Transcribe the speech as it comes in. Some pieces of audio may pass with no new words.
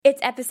It's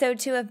episode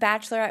 2 of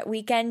Bachelorette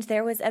Weekend.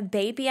 There was a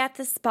baby at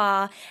the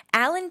spa.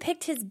 Alan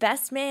picked his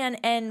best man,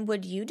 and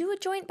would you do a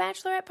joint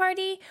bachelorette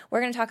party? We're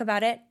going to talk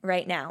about it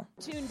right now.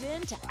 Tuned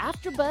in to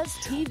AfterBuzz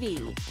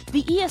TV,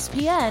 the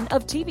ESPN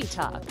of TV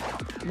talk.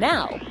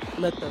 Now,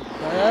 let the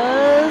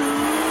buzz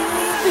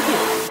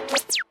begin.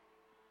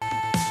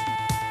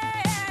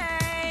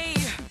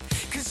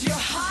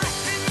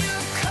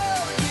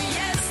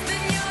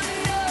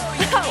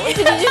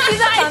 Did you just see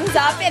the thumbs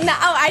up?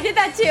 I did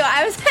that too.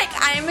 I was like,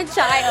 I am a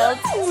child.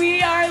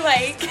 We are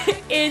like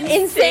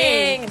in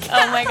sync.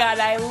 Oh my God,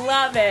 I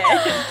love it.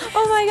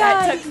 Oh my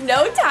God. That took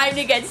no time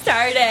to get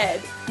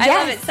started. I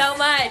love it so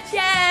much.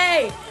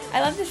 Yay!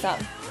 I love this song.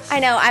 I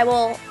know. I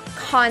will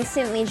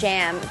constantly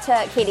jam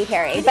to Katy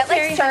Perry. But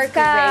Perry like circa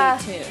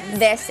has great tunes.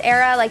 this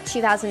era, like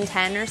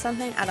 2010 or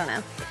something. I don't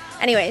know.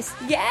 Anyways.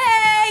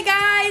 Yay,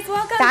 guys.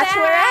 Welcome back.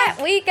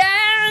 Bachelorette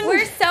Weekend.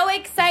 We're so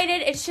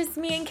excited. It's just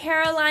me and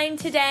Caroline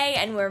today,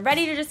 and we're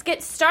ready to just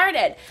get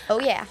started. Oh,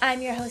 yeah.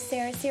 I'm your host,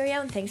 Sarah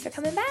Serio, and thanks for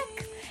coming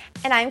back.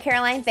 And I'm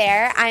Caroline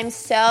Thayer. I'm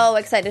so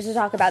excited to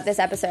talk about this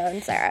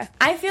episode, Sarah.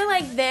 I feel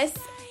like this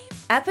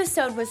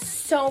episode was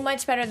so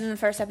much better than the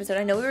first episode.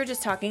 I know we were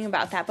just talking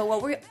about that, but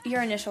what were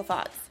your initial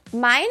thoughts?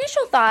 My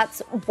initial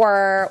thoughts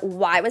were,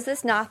 why was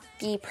this not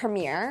the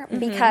premiere?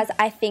 Because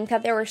I think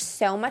that there was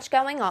so much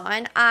going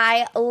on.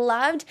 I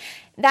loved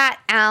that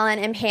Alan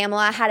and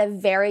Pamela had a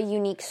very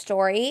unique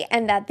story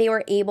and that they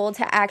were able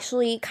to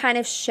actually kind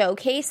of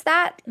showcase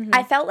that.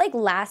 I felt like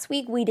last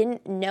week we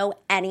didn't know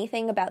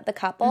anything about the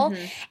couple,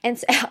 and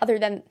so, other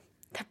than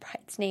the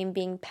bride's name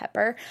being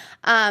Pepper.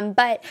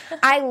 But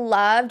I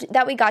loved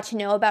that we got to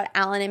know about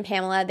Alan and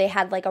Pamela. They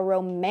had like a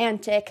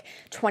romantic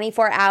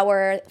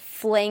 24-hour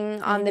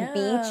fling on the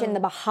beach in the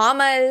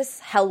Bahamas.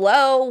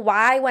 Hello,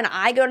 why when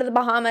I go to the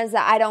Bahamas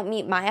that I don't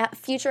meet my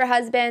future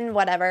husband?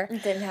 Whatever.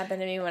 It didn't happen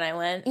to me when I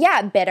went.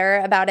 Yeah,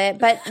 bitter about it,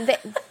 but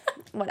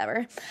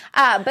whatever.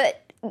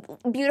 But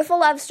beautiful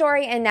love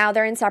story, and now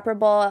they're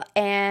inseparable.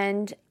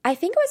 And I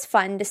think it was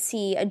fun to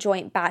see a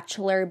joint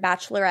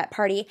bachelorette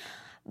party.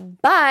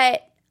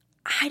 But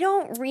I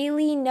don't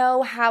really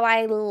know how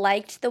I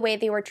liked the way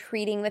they were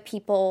treating the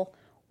people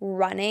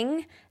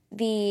running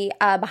the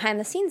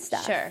behind-the-scenes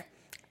stuff. Sure.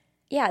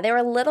 Yeah, they were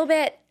a little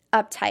bit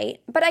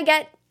uptight, but I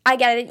get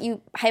it. You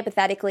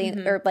hypothetically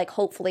or like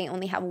hopefully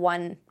only have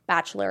one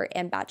bachelor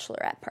and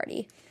bachelorette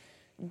party.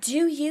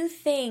 Do you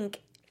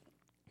think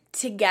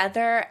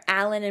together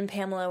Alan and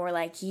Pamela were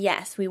like,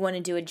 yes, we want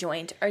to do a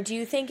joint? Or do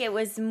you think it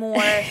was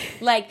more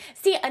like,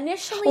 see,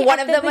 initially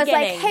one of them was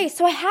like, hey,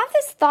 so I have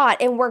this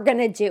thought and we're going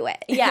to do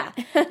it. Yeah.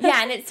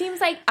 Yeah, and it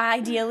seems like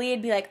ideally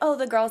it'd be like, oh,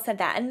 the girl said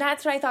that. And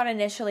that's what I thought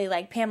initially.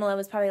 Like, Pamela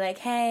was probably like,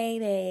 hey,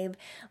 babe,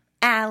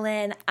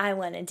 Alan, I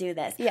want to do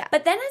this. Yeah.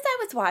 But then as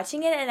I was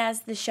watching it and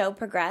as the show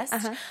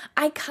progressed,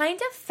 I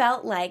kind of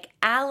felt like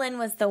Alan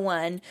was the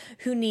one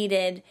who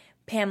needed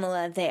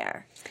Pamela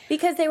there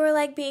because they were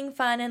like being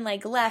fun and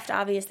like left,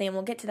 obviously, and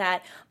we'll get to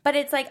that. But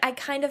it's like I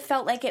kind of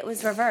felt like it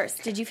was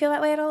reversed. Did you feel that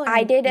way at all?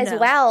 I did as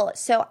well.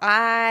 So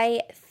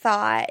I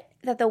thought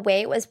that the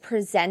way it was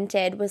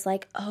presented was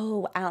like,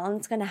 oh,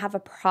 Alan's going to have a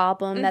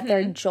problem that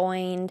they're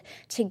joined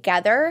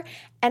together.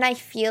 And I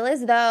feel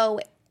as though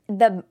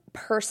the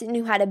person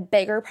who had a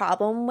bigger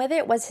problem with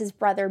it was his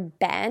brother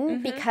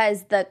Ben,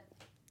 because the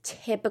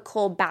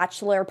typical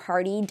bachelor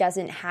party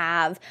doesn't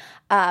have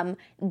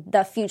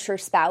the future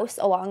spouse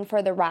along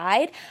for the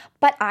ride.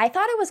 But I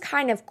thought it was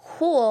kind of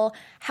cool.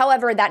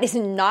 However, that is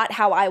not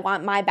how I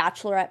want my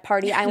bachelorette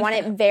party. I want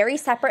it very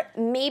separate,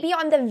 maybe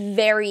on the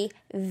very,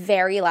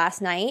 very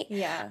last night.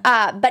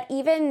 Yeah. But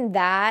even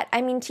that,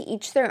 I mean, to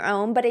each their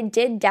own, but it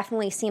did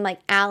definitely seem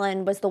like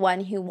Alan was the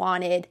one who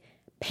wanted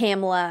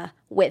Pamela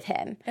with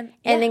him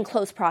and in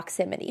close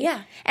proximity.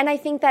 Yeah. And I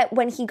think that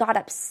when he got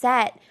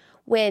upset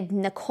with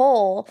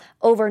Nicole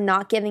over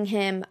not giving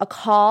him a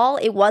call,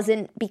 it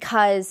wasn't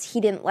because he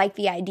didn't like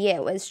the idea.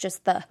 It was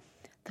just the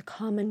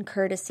common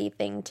courtesy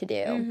thing to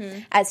do,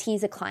 as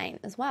he's a client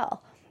as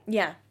well.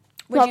 Yeah.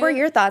 What were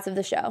your thoughts of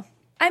the show?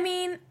 I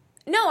mean,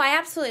 no, I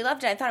absolutely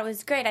loved it. I thought it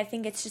was great. I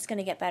think it's just going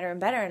to get better and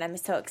better, and I'm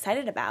so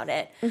excited about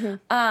it.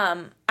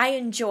 I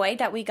enjoyed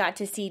that we got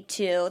to see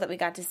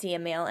a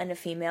male and a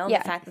female. Yeah.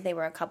 The fact that they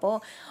were a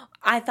couple,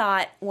 I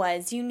thought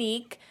was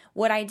unique.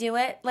 Would I do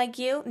it like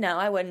you? No,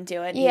 I wouldn't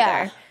do it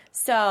either.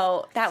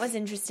 So that was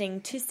interesting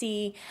to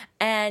see,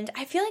 and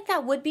I feel like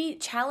that would be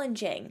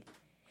challenging.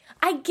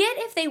 I get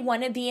if they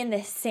want to be in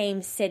the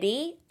same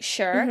city,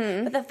 sure,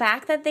 but the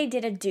fact that they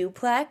did a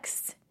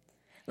duplex,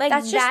 like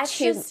That's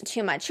just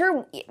too much.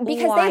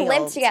 Because they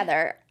live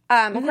together.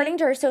 According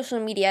to her social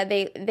media,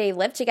 they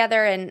live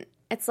together, and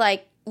it's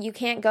like you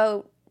can't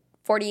go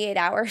 48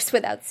 hours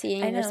without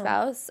seeing your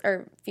spouse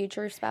or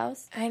future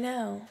spouse. I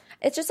know.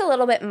 It's just a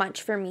little bit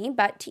much for me,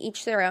 but to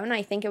each their own.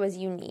 I think it was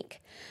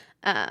unique.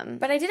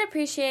 But I did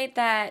appreciate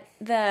that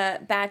the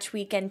Batch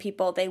Weekend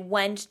people, they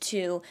went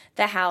to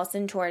the house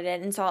and toured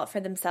it and saw it for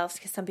themselves,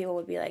 because some people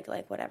would be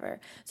like whatever.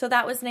 So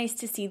that was nice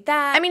to see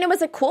that. I mean, it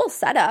was a cool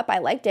setup. I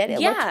liked it. It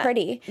looked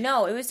pretty.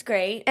 No, it was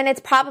great. And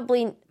it's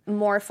probably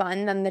more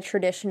fun than the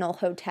traditional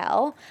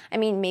hotel. I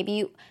mean, maybe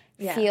you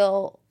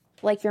feel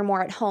like you're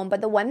more at home.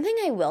 But the one thing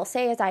I will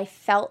say is I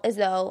felt as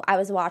though I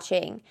was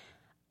watching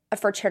a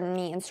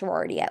fraternity and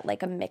sorority at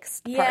like a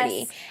mixed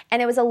party.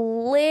 And it was a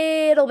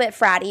little bit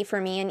fratty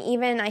for me. And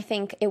even I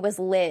think it was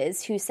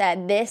Liz who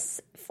said this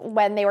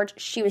when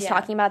she was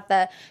talking about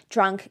the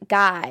drunk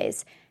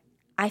guys.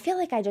 I feel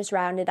like I just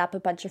rounded up a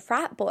bunch of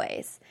frat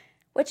boys,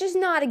 which is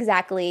not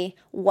exactly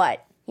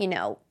what,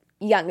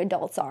 young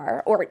adults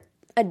are or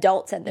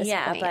adults at this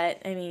point. Yeah,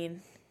 but I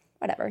mean,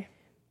 whatever.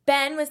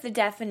 Ben was the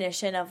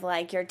definition of,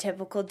 like, your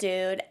typical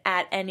dude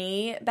at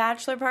any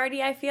bachelor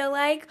party, I feel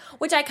like,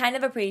 which I kind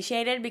of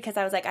appreciated because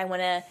I was like, I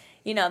want to,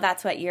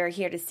 that's what you're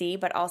here to see,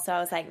 but also I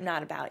was like,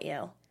 not about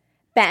you.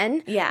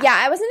 Ben? Yeah. Yeah,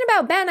 I wasn't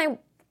about Ben. I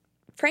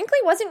frankly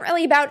wasn't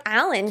really about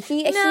Alan.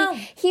 He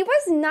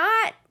was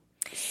not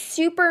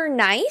super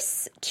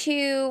nice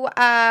to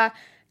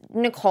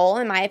Nicole,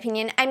 in my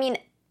opinion. I mean,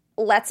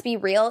 let's be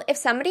real. If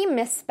somebody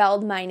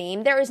misspelled my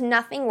name, there is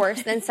nothing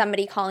worse than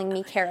somebody calling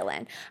me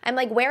Carolyn. I'm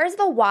like, where's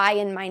the Y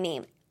in my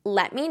name?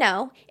 Let me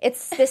know. It's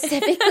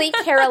specifically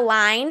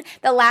Caroline.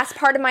 The last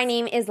part of my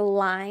name is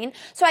Line.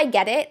 So I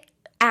get it.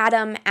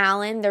 Adam,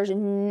 Allen, there's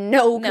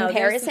no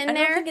comparison there.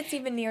 I don't think it's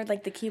even near,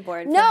 like, the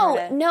keyboard.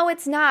 No,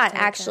 it's not,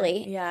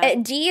 actually. Yeah.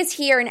 D is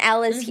here and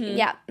L is here.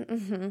 Yeah,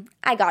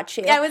 I got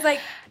you. Yeah, I was like...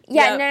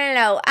 Yeah,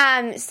 no.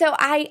 So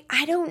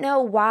I don't know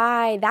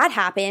why that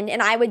happened,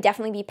 and I would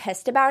definitely be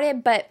pissed about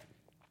it, but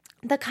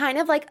the kind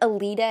of, like,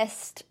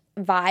 elitist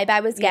vibe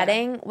I was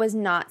getting was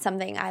not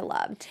something I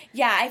loved.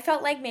 Yeah, I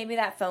felt like maybe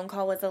that phone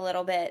call was a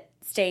little bit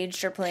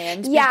staged or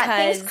planned.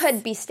 Yeah, things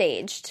could be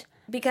staged.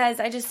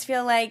 Because I just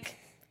feel like,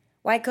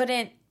 why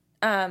couldn't,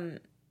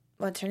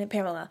 what's her name,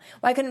 Pamela?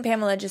 Why couldn't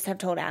Pamela just have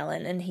told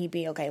Alan and he'd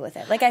be okay with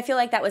it? Like, I feel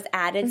like that was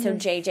added so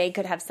JJ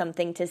could have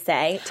something to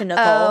say to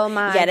Nicole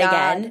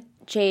again.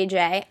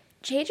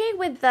 JJ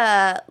with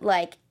the,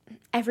 like,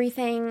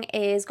 everything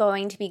is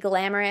going to be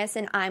glamorous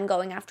and I'm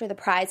going after the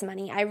prize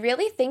money. I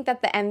really think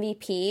that the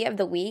MVP of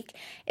the week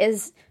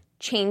is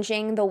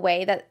changing the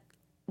way that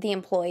the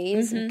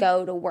employees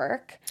go to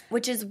work.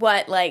 Which is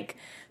what, like,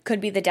 could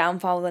be the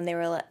downfall when they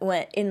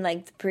went in,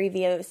 like, the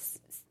previous...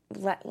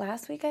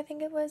 last week, I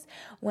think it was,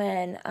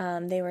 when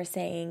they were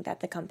saying that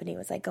the company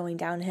was, like, going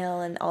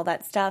downhill and all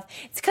that stuff.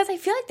 It's because I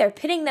feel like they're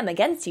pitting them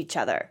against each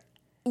other.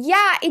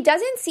 Yeah, it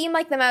doesn't seem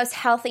like the most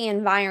healthy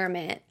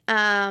environment.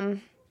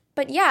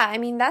 But yeah, I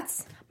mean,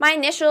 that's my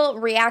initial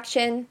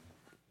reaction.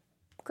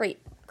 Great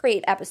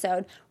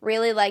episode.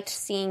 Really liked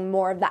seeing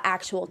more of the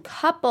actual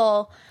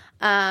couple.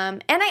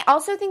 And I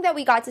also think that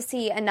we got to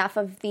see enough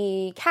of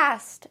the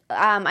cast.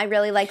 I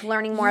really liked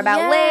learning more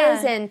about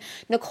Liz and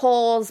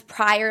Nicole's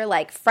prior,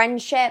 like,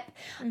 friendship.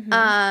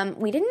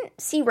 We didn't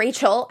see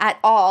Rachel at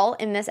all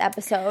in this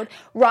episode.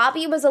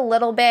 Robbie was a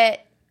little bit...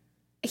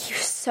 He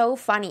was so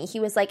funny. He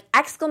was like,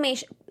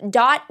 exclamation, ...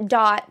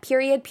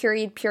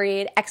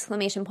 period,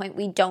 exclamation point.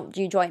 We don't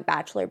do joint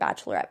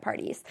bachelorette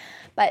parties.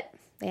 But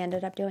they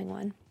ended up doing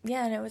one.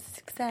 Yeah, and it was a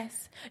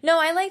success. No,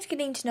 I liked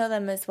getting to know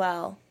them as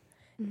well.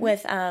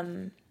 With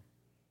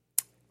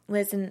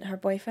Liz and her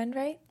boyfriend,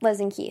 right? Liz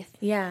and Keith.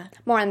 Yeah.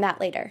 More on that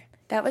later.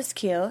 That was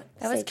cute.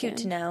 That was cute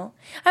to know.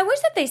 I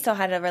wish that they still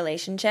had a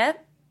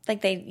relationship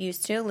like they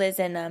used to, Liz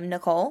and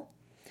Nicole.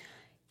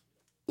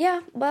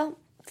 Yeah, well,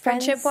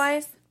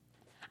 friendship-wise?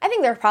 I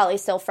think they're probably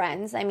still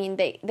friends. I mean,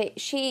 they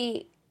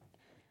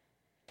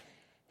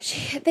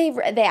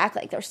act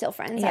like they're still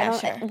friends. Yeah,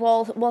 sure.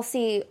 We'll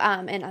see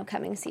in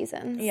upcoming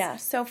seasons. Yeah.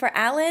 So for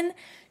Alan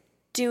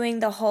doing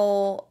the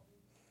whole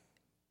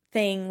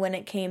thing when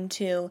it came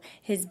to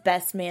his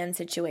best man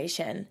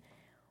situation,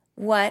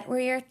 what were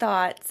your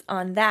thoughts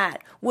on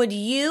that? Would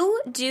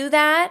you do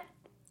that,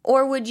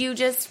 or would you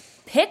just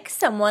pick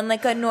someone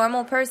like a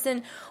normal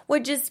person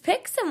would just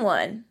pick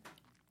someone?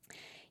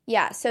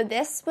 Yeah. So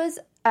this was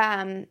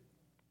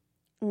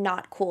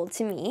not cool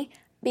to me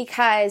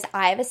because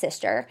I have a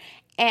sister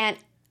and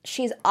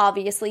she's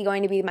obviously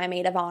going to be my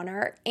maid of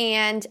honor.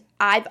 And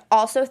I've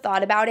also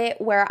thought about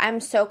it where I'm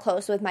so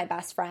close with my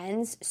best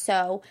friends.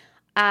 So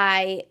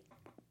I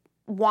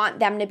want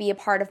them to be a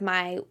part of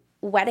my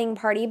wedding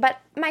party. But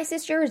my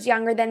sister is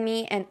younger than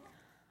me, and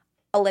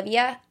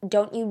Olivia,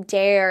 don't you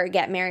dare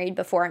get married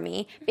before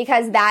me,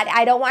 because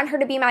I don't want her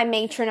to be my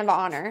matron of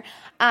honor.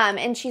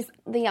 And she's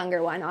the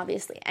younger one,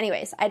 obviously.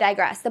 Anyways, I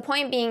digress. The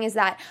point being is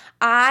that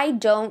I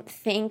don't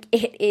think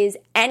it is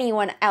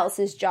anyone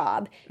else's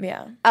job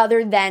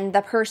other than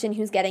the person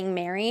who's getting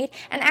married.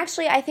 And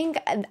actually, I think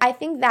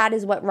that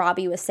is what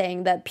Robbie was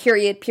saying, the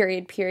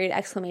period,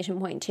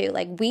 exclamation point too.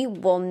 Like, we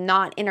will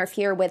not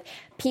interfere with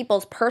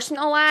people's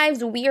personal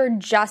lives. We are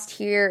just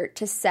here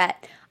to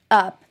set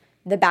up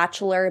the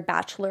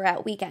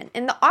Bachelorette weekend.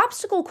 And the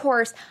obstacle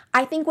course,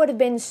 I think, would have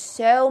been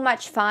so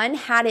much fun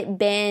had it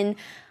been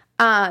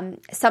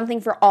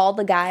something for all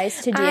the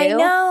guys to do. I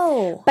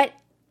know. But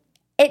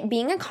it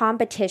being a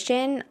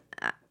competition,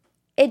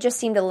 it just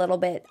seemed a little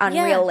bit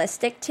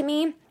unrealistic to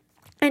me.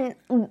 And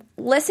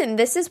listen,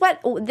 this is what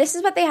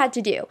they had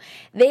to do.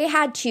 They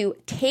had to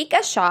take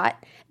a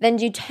shot then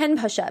do 10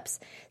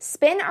 push-ups,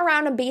 spin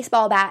around a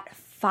baseball bat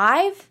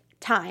 5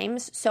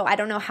 times, so I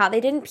don't know how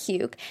they didn't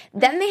puke.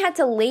 Then they had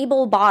to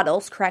label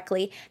bottles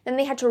correctly. Then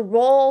they had to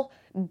roll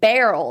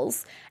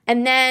barrels,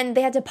 and then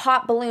they had to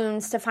pop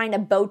balloons to find a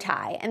bow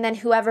tie, and then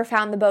whoever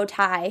found the bow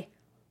tie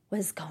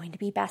was going to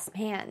be best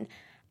man.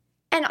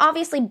 And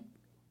obviously,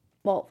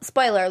 well,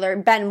 spoiler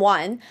alert, Ben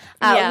won.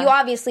 You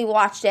obviously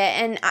watched it,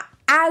 and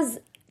as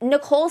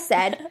Nicole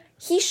said,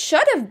 he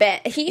should have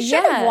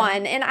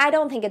won, and I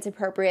don't think it's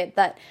appropriate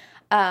that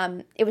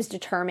it was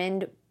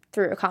determined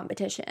through a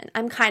competition.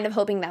 I'm kind of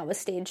hoping that was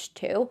staged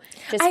too.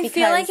 I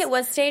feel like it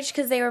was staged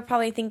because they were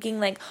probably thinking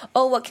like,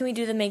 oh, what can we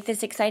do to make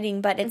this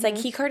exciting? But it's like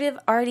he could have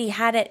already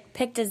had it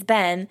picked as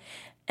Ben,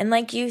 and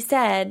like you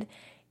said,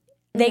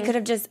 they could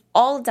have just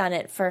all done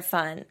it for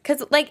fun.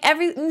 Because like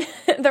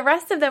the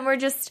rest of them were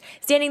just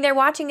standing there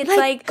watching. It's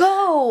like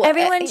go.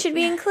 Everyone should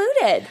be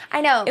included.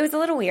 I know. It was a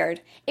little weird.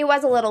 It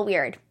was a little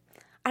weird.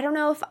 I don't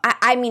know if,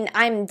 I mean,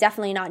 I'm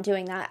definitely not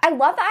doing that. I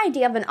love the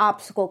idea of an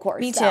obstacle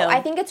course. Me too. Though.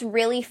 I think it's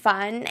really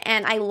fun,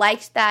 and I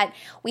liked that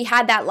we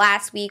had that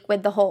last week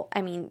with the whole,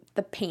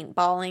 the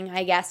paintballing,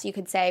 I guess you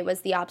could say,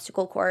 was the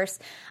obstacle course.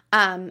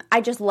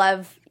 I just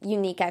love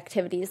unique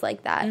activities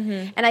like that,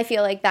 and I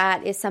feel like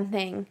that is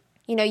something,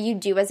 you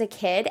do as a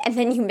kid, and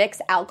then you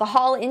mix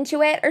alcohol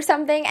into it or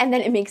something, and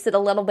then it makes it a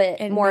little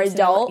bit more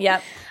adult.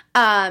 Yep.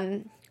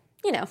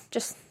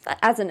 Just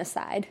as an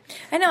aside.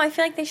 I know. I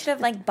feel like they should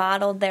have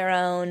bottled their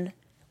own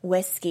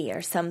whiskey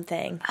or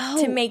something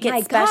to make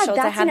it special.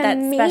 God, to have that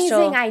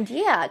special amazing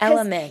idea.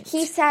 element.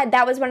 He said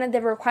that was one of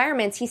the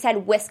requirements. He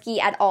said whiskey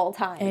at all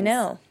times. I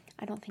know.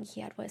 I don't think he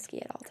had whiskey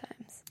at all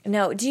times.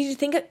 No. Do you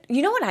think?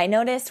 You know what I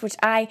noticed, which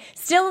I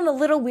still am a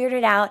little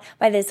weirded out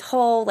by this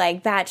whole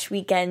batch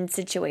weekend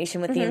situation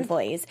with the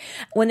employees.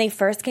 When they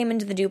first came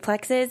into the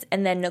duplexes,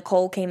 and then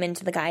Nicole came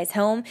into the guy's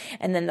home,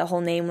 and then the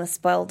whole name was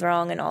spelled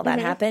wrong, and all that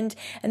happened.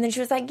 And then she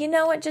was like, "You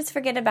know what? Just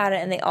forget about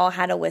it." And they all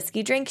had a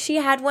whiskey drink. She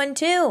had one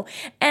too,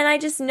 and I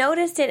just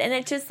noticed it, and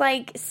it just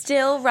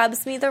still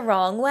rubs me the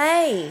wrong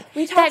way.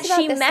 We talked about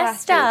she this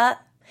messed last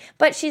up,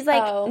 but she's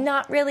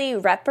not really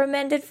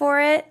reprimanded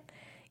for it.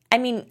 I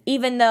mean,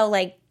 even though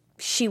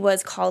she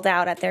was called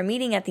out at their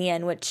meeting at the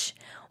end, which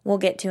we'll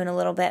get to in a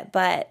little bit,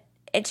 but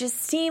it just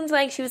seemed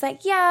like she was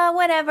like, yeah,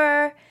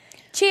 whatever.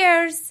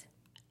 Cheers.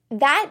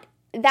 That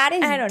is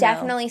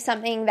definitely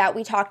something that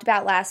we talked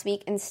about last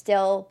week and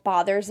still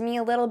bothers me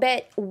a little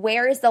bit.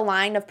 Where is the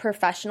line of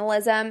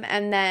professionalism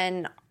and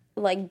then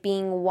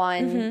being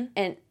one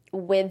and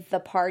with the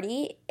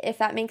party, if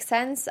that makes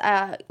sense?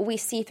 We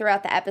see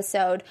throughout the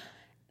episode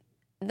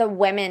the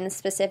women,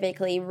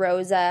 specifically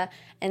Rosa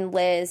and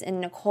Liz and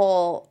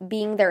Nicole,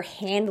 being their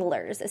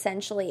handlers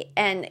essentially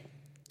and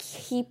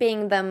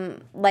keeping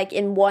them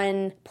in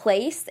one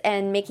place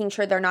and making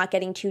sure they're not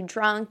getting too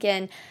drunk.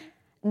 And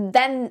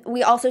then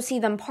we also see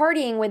them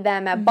partying with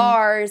them at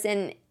bars,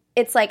 and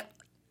it's like,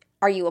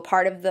 are you a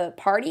part of the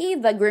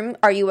party?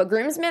 Are you a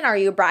groomsman? Are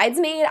you a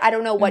bridesmaid? I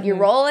don't know what your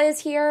role is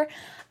here.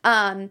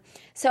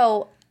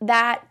 So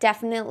that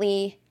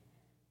definitely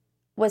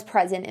was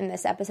present in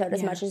this episode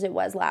as much as it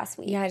was last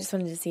week. Yeah, I just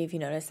wanted to see if you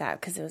noticed that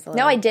because it was a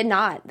little... No, I did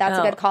not. That's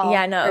a good call.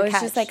 Yeah, no, it was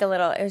just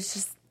it was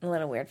just a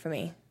little weird for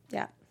me.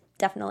 Yeah,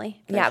 definitely.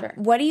 Yeah. Sure.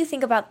 What do you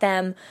think about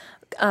them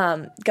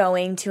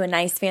going to a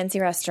nice fancy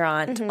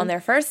restaurant on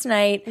their first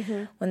night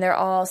when they're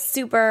all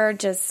super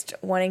just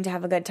wanting to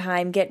have a good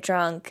time, get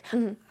drunk?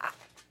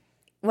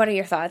 What are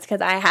your thoughts?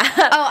 Because I have...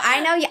 Oh, I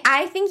know.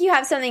 I think you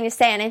have something to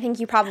say, and I think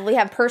you probably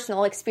have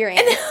personal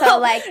experience. So,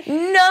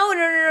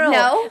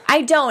 No,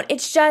 I don't.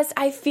 It's just,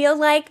 I feel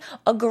like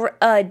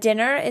a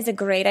dinner is a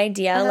great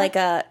idea, like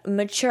a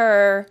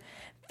mature,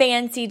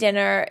 fancy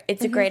dinner.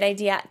 It's a great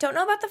idea. Don't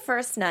know about the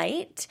first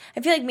night.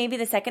 I feel like maybe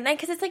the second night,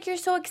 because it's you're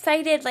so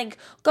excited,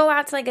 go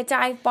out to a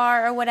dive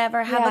bar or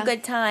whatever, have a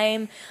good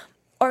time.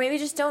 Or maybe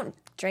just don't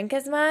drink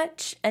as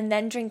much and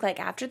then drink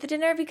after the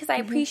dinner, because I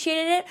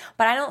appreciated it,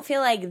 but I don't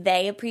feel like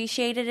they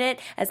appreciated it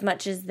as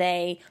much as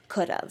they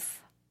could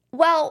have.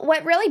 Well,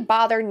 what really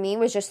bothered me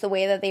was just the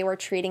way that they were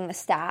treating the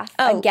staff.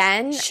 Oh,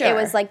 again, sure. It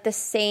was the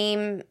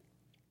same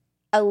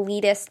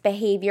elitist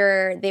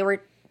behavior. They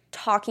were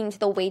talking to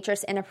the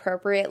waitress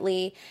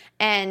inappropriately,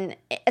 and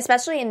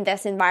especially in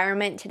this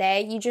environment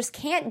today, you just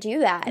can't do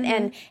that.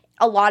 And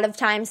a lot of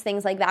times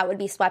things like that would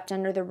be swept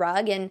under the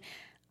rug, and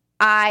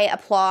I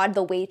applaud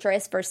the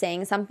waitress for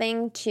saying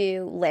something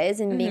to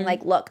Liz and being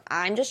look,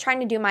 I'm just trying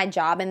to do my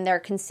job, and they're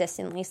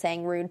consistently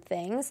saying rude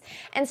things.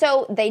 And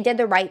so they did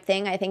the right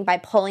thing, I think, by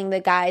pulling the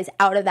guys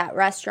out of that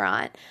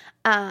restaurant.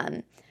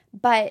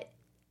 But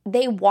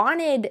they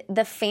wanted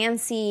the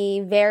fancy,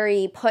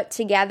 very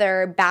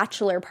put-together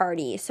bachelor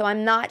party. So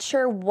I'm not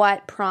sure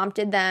what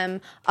prompted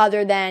them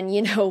other than,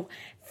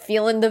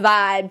 feeling the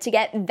vibe to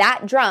get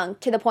that drunk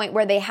to the point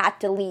where they had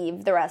to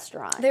leave the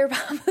restaurant. They were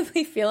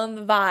probably feeling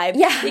the vibe.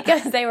 Yeah.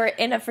 Because they were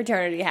in a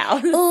fraternity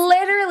house.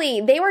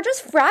 Literally. They were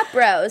just frat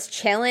bros,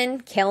 chilling,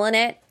 killing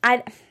it.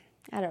 I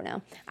don't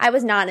know. I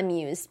was not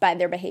amused by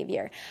their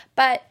behavior.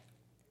 But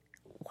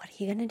what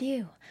are you going to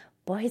do?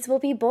 Boys will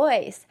be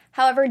boys.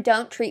 However,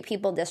 don't treat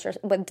people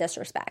with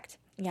disrespect.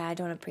 Yeah, I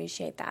don't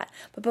appreciate that.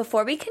 But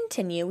before we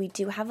continue, we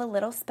do have a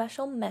little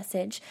special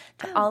message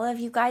to all of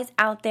you guys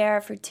out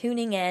there for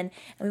tuning in,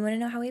 and we want to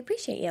know how we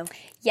appreciate you.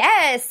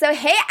 Yes. So,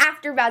 hey,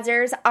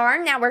 AfterBuzzers,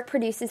 our network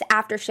produces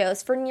after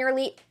shows for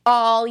nearly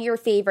all your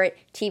favorite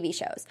TV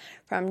shows.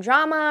 From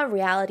drama,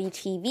 reality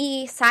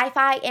TV,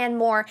 sci-fi, and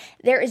more,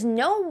 there is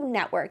no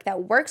network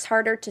that works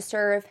harder to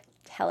serve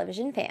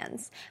television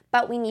fans.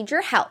 But we need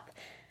your help.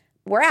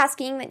 We're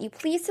asking that you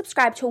please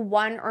subscribe to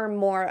one or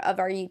more of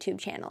our YouTube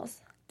channels.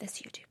 This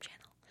YouTube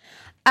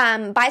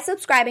channel. By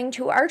subscribing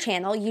to our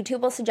channel, YouTube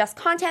will suggest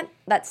content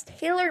that's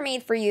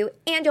tailor-made for you,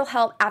 and you'll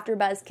help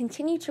AfterBuzz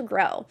continue to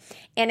grow.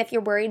 And if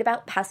you're worried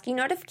about pesky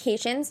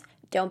notifications,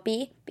 don't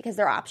be, because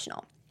they're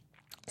optional.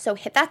 So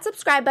hit that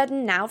subscribe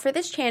button now for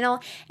this channel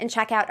and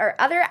check out our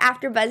other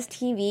AfterBuzz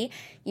TV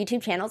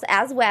YouTube channels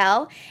as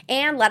well.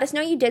 And let us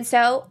know you did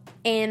so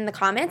in the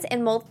comments,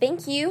 and we'll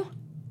thank you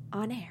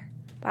on air.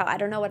 Wow, I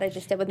don't know what I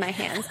just did with my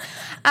hands.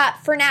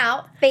 For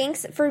now,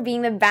 thanks for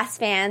being the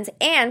best fans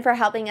and for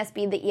helping us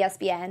be the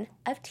ESPN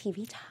of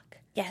TV Talk.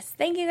 Yes,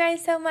 thank you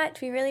guys so much.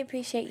 We really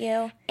appreciate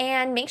you.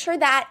 And make sure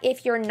that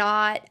if you're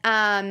not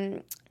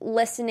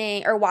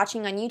listening or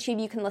watching on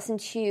YouTube, you can listen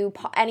to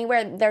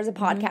anywhere there's a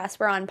podcast.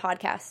 We're on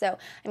podcasts. So,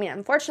 I mean,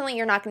 unfortunately,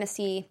 you're not going to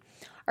see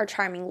our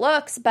charming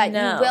looks, but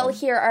you will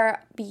hear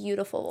our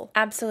beautiful,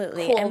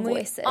 cool and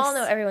voices. We all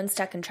know everyone's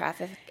stuck in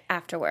traffic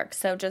after work,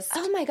 so just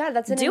oh my god,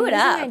 that's an do amazing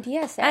it up.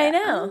 idea, Sarah. I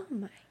know. Oh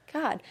my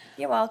god,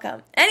 you're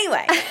welcome.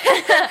 Anyway,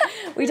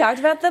 we talked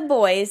about the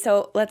boys,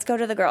 so let's go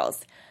to the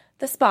girls.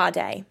 The spa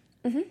day.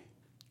 Mm-hmm.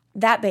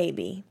 That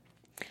baby.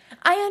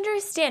 I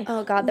understand.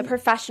 Oh god, the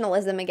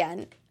professionalism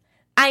again.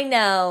 I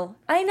know,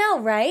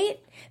 right?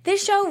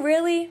 This show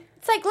really,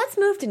 it's like, let's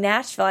move to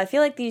Nashville. I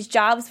feel like these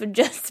jobs would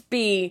just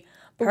be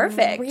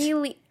perfect.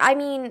 Really, I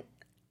mean,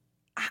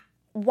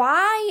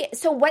 why?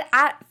 So what,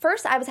 at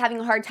first I was having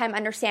a hard time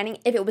understanding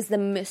if it was the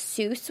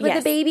masseuse with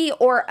the baby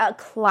or a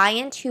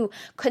client who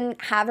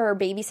couldn't have her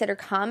babysitter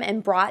come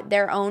and brought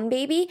their own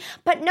baby.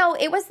 But no,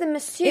 it was the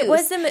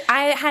masseuse.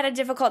 I had a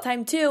difficult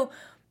time too,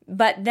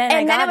 but then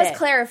and then it was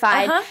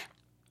clarified.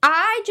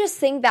 I just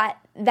think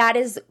that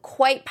is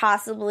quite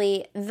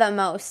possibly the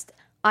most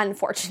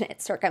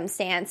unfortunate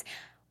circumstance.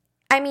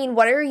 I mean,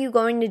 what are you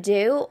going to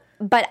do?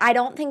 But I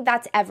don't think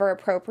that's ever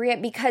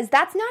appropriate because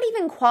that's not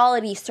even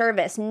quality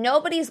service.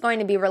 Nobody's going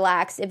to be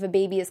relaxed if a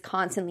baby is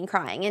constantly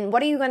crying. And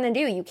what are you going to do?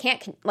 You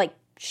can't,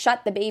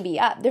 shut the baby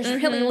up. There's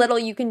really little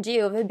you can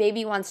do. If a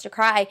baby wants to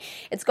cry,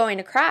 it's going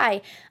to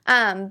cry.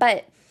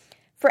 But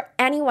for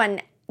anyone,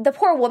 the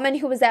poor woman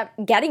who was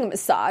getting a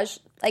massage,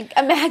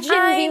 imagine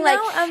being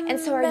and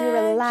so are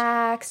you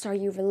relaxed? Are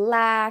you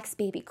relaxed?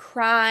 Baby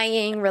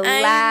crying,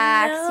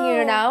 relax,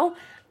 you know?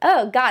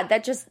 Oh, God,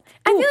 that just...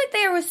 I feel like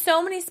there were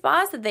so many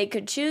spas that they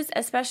could choose,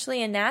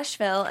 especially in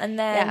Nashville, and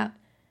then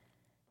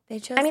they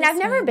chose I've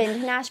never been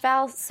to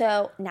Nashville,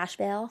 so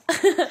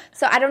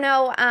I don't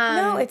know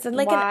no, it's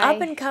like an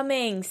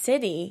up-and-coming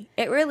city.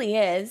 It really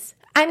is.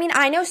 I mean,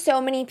 I know so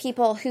many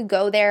people who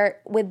go there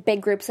with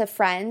big groups of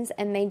friends,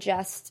 and they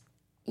just,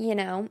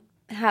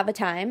 have a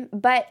time,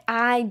 but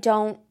I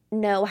don't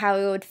know how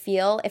it would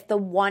feel if the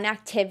one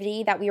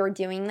activity that we were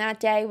doing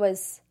that day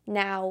was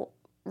now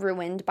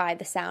ruined by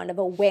the sound of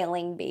a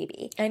wailing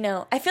baby. I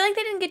know. I feel like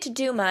they didn't get to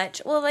do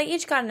much. Well, they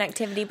each got an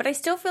activity, but I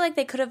still feel like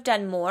they could have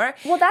done more.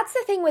 Well, that's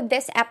the thing with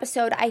this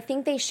episode. I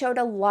think they showed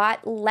a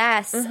lot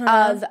less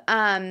of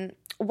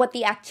what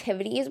the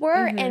activities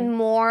were and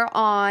more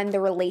on the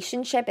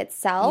relationship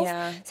itself.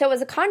 Yeah. So it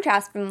was a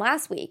contrast from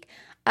last week.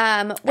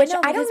 Which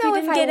I don't know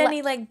if I didn't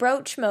get any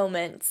brooch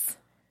moments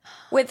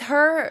with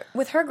her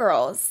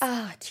girls.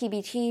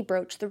 TBT,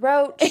 broach the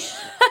roach.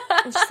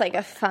 It's just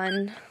a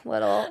fun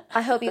little...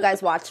 I hope you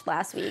guys watched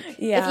last week.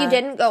 Yeah. If you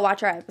didn't, go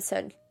watch our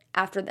episode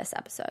after this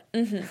episode.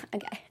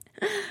 Okay.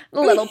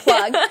 A little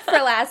plug for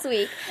last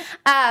week.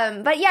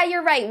 But yeah,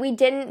 you're right. We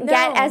didn't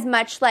get as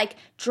much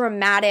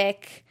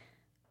dramatic...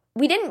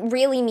 We didn't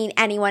really meet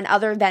anyone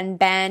other than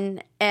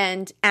Ben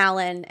and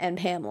Alan and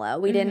Pamela.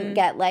 We didn't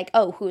get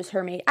who's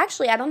her maid?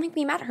 Actually, I don't think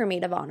we met her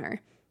maid of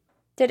honor.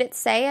 Did it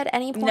say at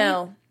any point?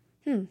 No.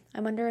 I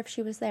wonder if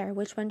she was there.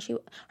 Which one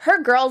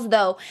her girls,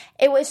 though,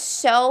 it was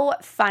so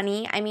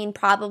funny. I mean,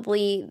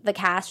 probably the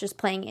cast just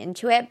playing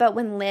into it. But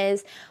when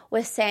Liz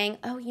was saying,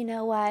 oh, you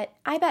know what?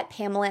 I bet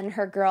Pamela and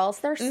her girls,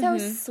 they're so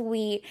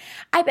sweet.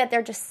 I bet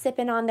they're just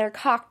sipping on their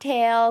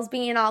cocktails,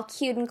 being all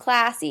cute and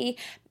classy.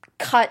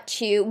 Cut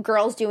to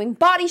girls doing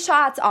body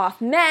shots off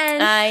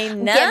men. I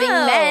know. Giving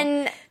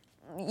men,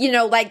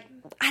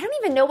 I don't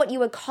even know what you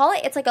would call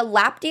it. It's like a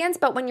lap dance,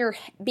 but when you're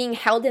being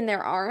held in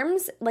their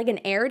arms, like an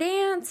air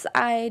dance.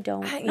 I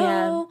don't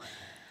know.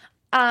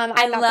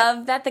 I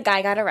love that the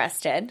guy got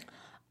arrested.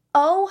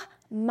 Oh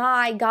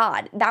my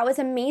God. That was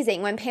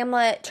amazing. When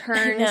Pamela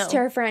turns to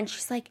her friend,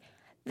 she's like,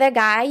 the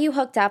guy you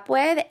hooked up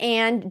with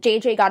and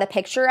JJ got a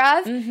picture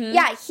of,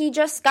 yeah, he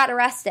just got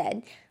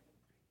arrested.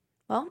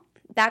 Well,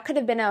 that could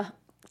have been a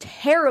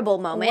terrible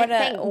moment.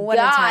 Thank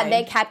God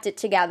they kept it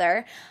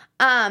together.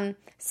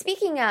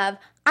 Speaking of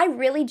I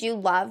really do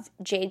love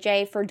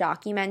JJ for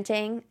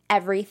documenting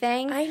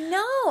everything. I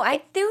know.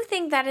 I do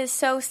think that is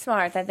so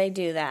smart that they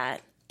do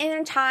that. In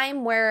a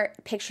time where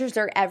pictures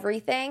are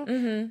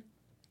everything,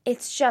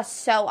 it's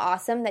just so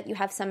awesome that you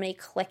have somebody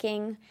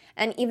clicking.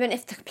 And even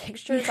if the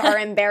pictures are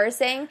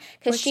embarrassing,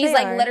 because she's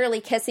like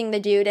literally kissing the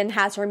dude and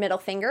has her middle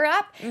finger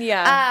up.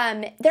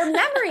 Yeah. They're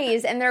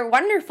memories and they're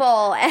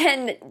wonderful.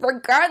 And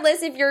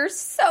regardless if you're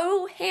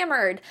so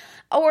hammered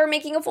or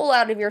making a fool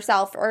out of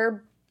yourself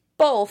or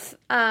both,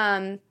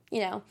 they're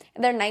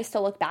nice to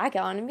look back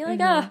on and be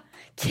like,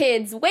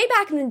 kids, way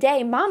back in the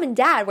day, mom and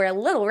dad were a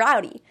little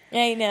rowdy.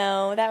 I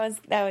know.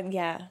 That would,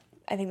 yeah.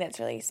 I think that's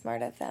really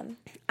smart of them.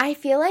 I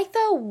feel like,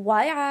 though,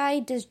 why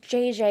does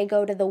JJ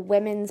go to the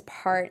women's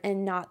part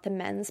and not the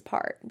men's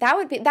part? That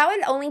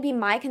would only be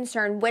my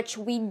concern, which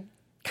we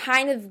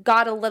kind of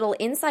got a little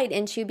insight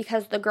into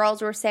because the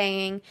girls were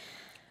saying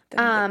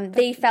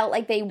they felt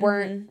like they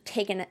weren't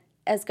taken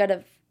as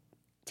good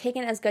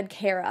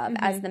care of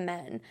as the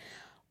men.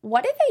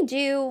 What did they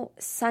do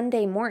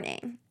Sunday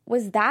morning?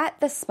 Was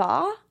that the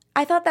spa?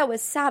 I thought that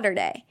was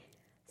Saturday.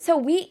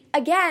 So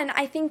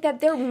I think that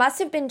there must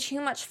have been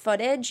too much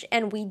footage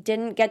and we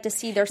didn't get to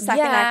see their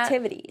second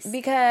activities.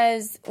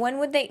 Because when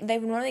would they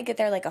would normally get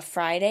there like a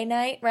Friday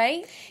night,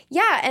 right?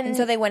 Yeah. And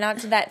so they went out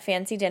to that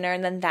fancy dinner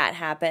and then that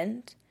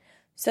happened.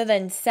 So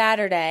then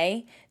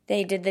Saturday,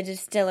 they did the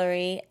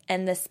distillery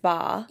and the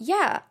spa.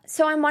 Yeah.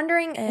 So I'm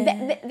wondering,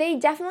 they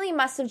definitely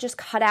must have just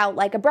cut out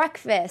like a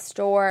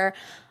breakfast or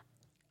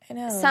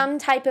some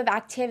type of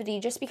activity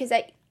just because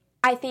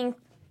I think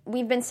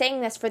we've been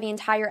saying this for the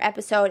entire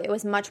episode. It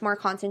was much more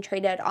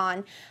concentrated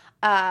on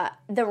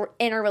the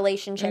inner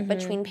relationship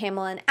between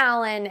Pamela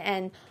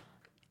and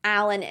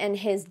Alan and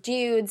his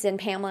dudes and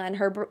Pamela and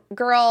her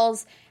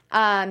girls,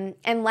 and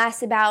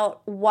less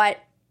about what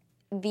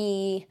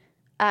the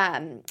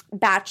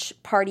batch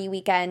party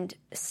weekend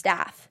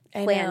staff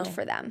planned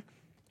for them.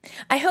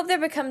 I hope there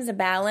becomes a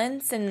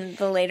balance in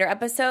the later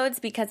episodes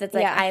because it's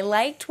like I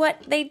liked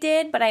what they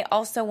did, but I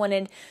also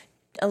wanted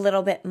a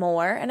little bit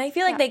more. And I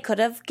feel like they could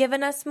have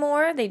given us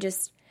more. They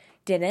just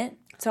didn't.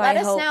 So Let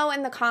us know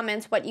in the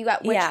comments what you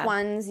got, which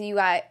ones you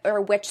got,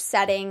 or which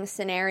setting,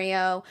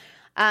 scenario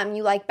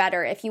you like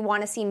better. If you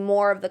want to see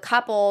more of the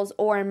couples,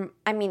 or,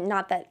 I mean,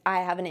 not that I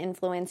have an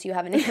influence, you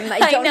have an influence,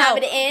 I don't have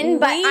it in,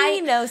 but I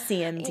know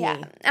CMT.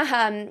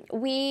 Yeah.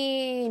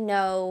 We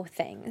know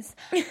things.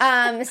 But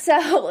I'm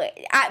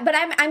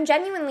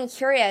genuinely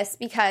curious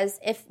because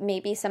if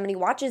maybe somebody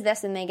watches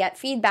this and they get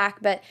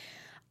feedback, but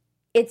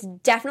it's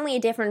definitely a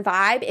different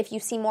vibe if you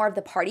see more of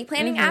the party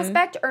planning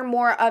aspect or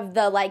more of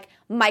the, like,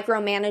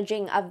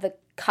 micromanaging of the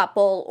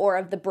couple or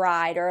of the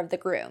bride or of the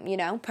groom, you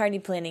know? Party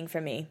planning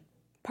for me.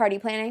 Party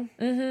planning?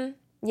 Mm-hmm.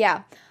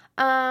 Yeah.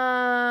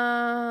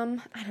 I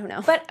don't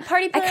know. But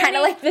party planning... I kind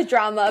of like the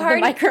drama of the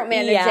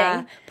micromanaging.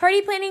 Yeah.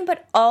 Party planning,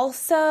 but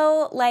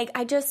also, like,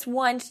 I just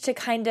want to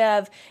kind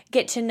of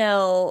get to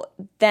know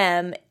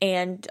them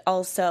and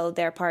also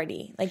their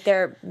party. Like,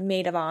 their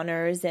maid of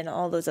honors and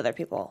all those other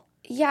people.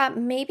 Yeah,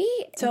 maybe.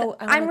 So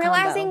I'm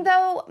realizing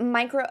though,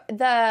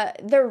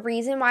 the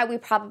reason why we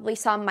probably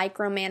saw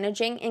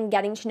micromanaging and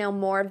getting to know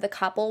more of the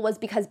couple was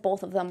because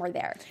both of them were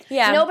there.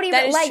 Yeah,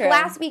 that is true.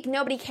 Last week,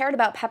 nobody cared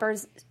about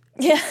Pepper's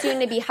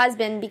soon-to-be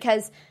husband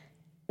because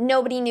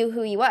nobody knew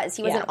who he was.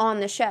 He wasn't on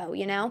the show,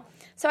 you know.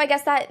 So I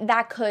guess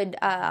that could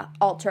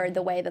alter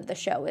the way that the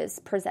show is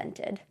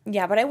presented.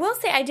 Yeah, but I will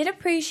say I did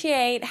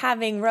appreciate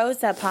having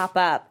Rosa pop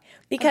up.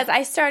 Because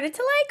I started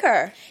to like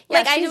her. Yeah,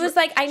 like, I was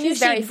like, I knew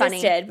she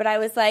existed, but I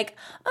was like,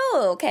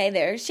 oh, okay,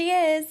 there she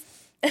is.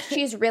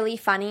 She's really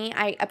funny.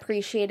 I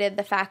appreciated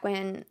the fact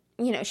when,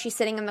 you know, she's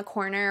sitting in the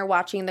corner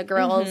watching the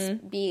girls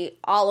be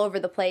all over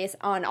the place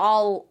on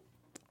all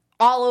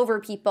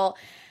over people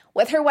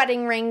with her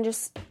wedding ring,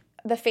 just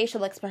the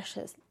facial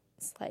expressions.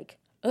 It's like,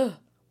 ugh,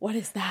 what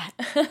is that?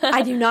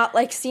 I do not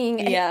like seeing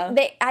it. Yeah.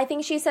 I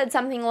think she said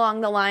something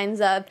along the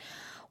lines of,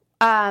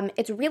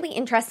 it's really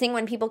interesting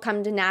when people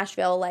come to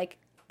Nashville, like,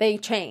 they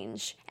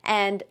change,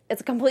 and it's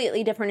a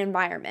completely different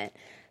environment.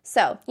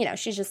 So, you know,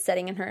 she's just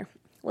sitting in her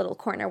little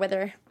corner with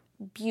her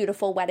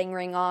beautiful wedding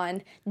ring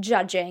on,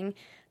 judging.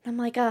 And I'm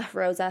like,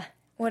 Rosa.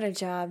 What a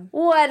job.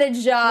 What a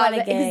job.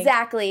 What a gig.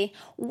 Exactly.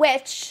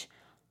 Which,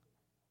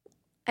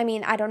 I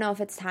mean, I don't know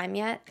if it's time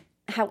yet.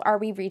 How are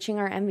we reaching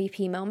our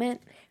MVP moment?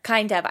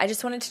 Kind of. I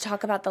just wanted to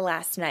talk about the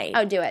last night.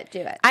 Oh, do it.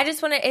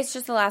 It's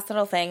just the last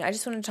little thing. I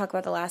just want to talk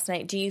about the last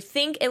night. Do you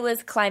think it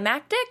was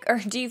climactic, or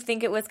do you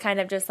think it was kind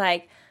of just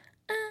like,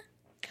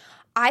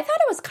 I thought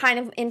it was kind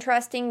of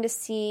interesting to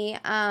see,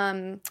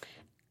 like,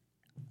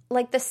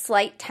 the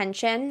slight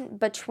tension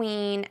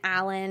between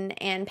Alan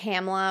and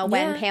Pamela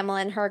when Pamela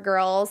and her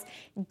girls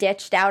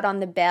ditched out on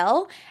the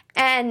bill.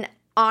 And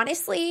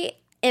honestly,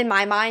 in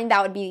my mind,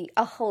 that would be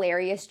a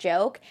hilarious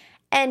joke.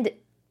 And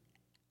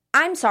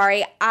I'm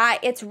sorry,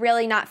 it's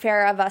really not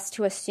fair of us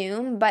to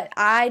assume, but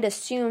I'd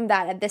assume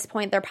that at this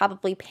point they're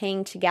probably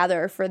paying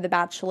together for the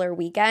Bachelor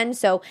weekend.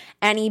 So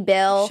any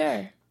bill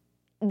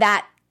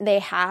that they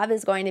have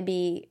is going to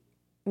be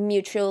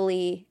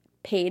mutually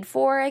paid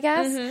for, I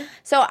guess.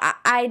 So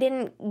I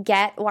didn't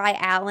get why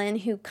Alan,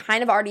 who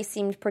kind of already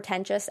seemed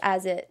pretentious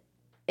as it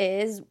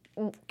is,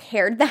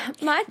 cared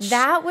that much.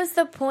 That was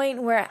the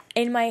point where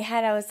in my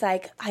head I was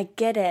like, I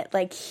get it.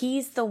 Like,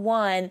 he's the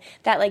one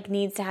that, like,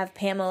 needs to have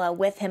Pamela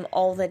with him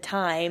all the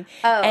time.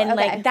 And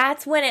like,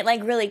 that's when it,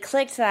 like, really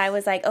clicked that I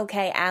was like,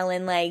 okay,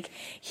 Alan, like,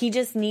 he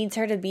just needs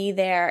her to be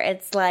there.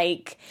 It's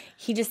like,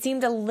 he just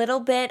seemed a little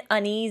bit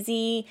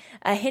uneasy,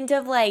 a hint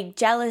of, like,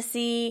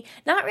 jealousy,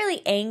 not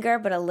really anger,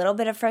 but a little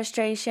bit of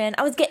frustration.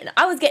 I was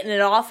getting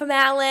it off from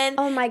Alan.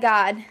 Oh my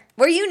God.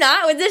 Were you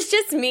not? Was this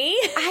just me?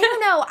 I don't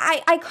know.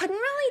 I couldn't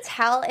really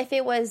tell if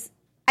it was,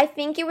 I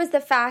think it was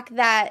the fact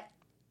that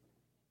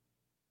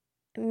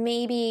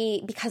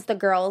maybe because the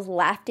girls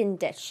left and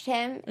ditched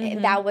him,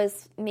 that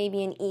was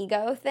maybe an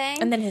ego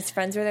thing. And then his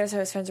friends were there, so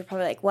his friends were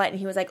probably like, what? And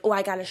he was like, oh,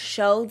 I got to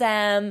show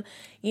them.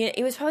 You know,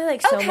 it was probably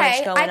like so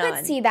much going on. I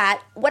could see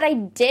that. What I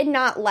did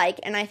not like,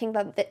 and I think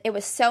that it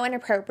was so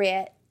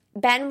inappropriate,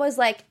 Ben was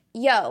like,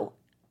 yo,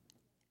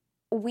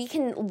 we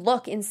can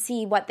look and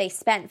see what they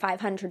spent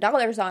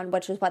 $500 on,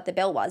 which is what the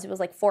bill was. It was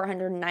like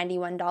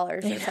 $491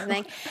 or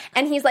something.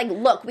 And he's like,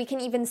 look, we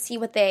can even see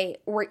what they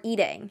were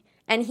eating.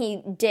 And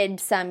he did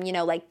some, you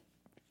know, like,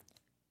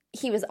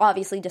 he was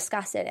obviously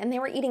disgusted. And they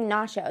were eating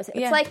nachos.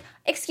 It's like,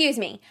 excuse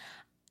me.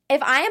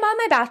 If I am on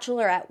my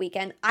Bachelorette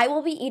weekend, I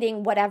will be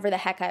eating whatever the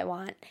heck I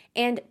want.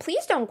 And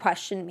please don't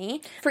question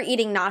me for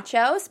eating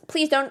nachos.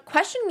 Please don't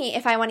question me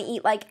if I want to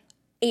eat, like,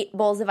 8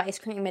 bowls of ice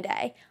cream a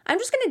day. I'm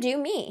just going to do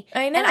me.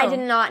 I know. And I did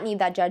not need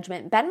that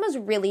judgment. Ben was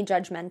really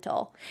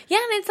judgmental. Yeah,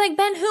 and it's like,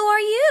 Ben, who are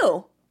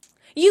you?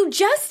 You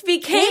just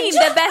became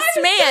the best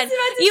man.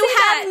 You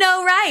have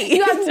no right.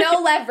 You have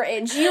no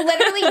leverage. You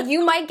literally,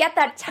 you might get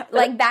that,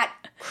 that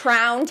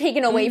crown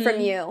taken away from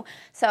you.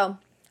 So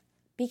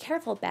be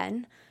careful,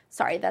 Ben.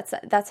 Sorry, that's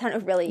kind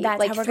of really, that's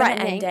like, how we're threatening.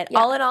 Gonna end it. Yeah.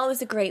 All in all, it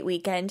was a great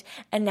weekend,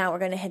 and now we're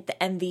going to hit the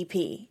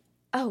MVP.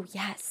 Oh,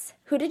 yes.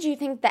 Who did you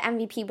think the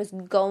MVP was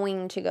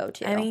going to go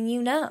to? I mean,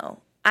 you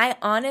know. I,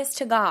 honest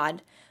to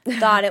God,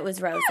 thought it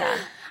was Rosa.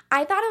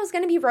 I thought it was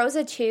going to be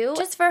Rosa, too.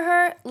 Just for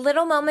her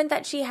little moment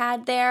that she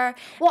had there.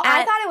 Well,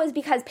 I thought it was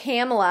because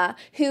Pamela,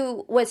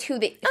 who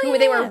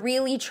they were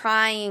really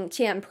trying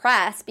to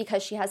impress,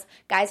 because she has,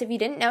 guys, if you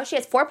didn't know, she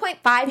has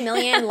 4.5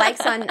 million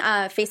likes on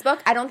Facebook.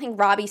 I don't think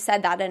Robbie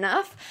said that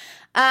enough.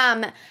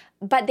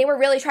 But they were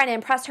really trying to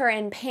impress her,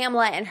 and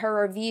Pamela in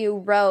her review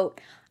wrote,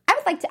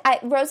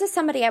 Rosa's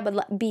somebody I would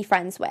be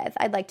friends with.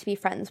 I'd like to be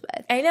friends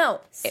with. I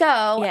know.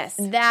 So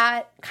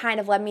that kind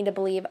of led me to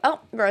believe, oh,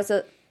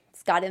 Rosa's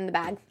got it in the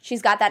bag.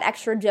 She's got that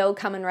extra dough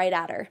coming right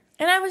at her.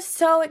 And I was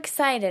so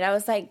excited. I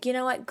was like, you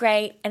know what,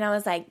 great. And I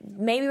was like,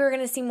 maybe we're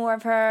going to see more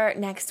of her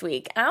next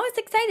week. And I was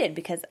excited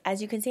because,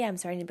 as you can see, I'm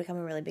starting to become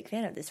a really big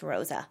fan of this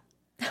Rosa.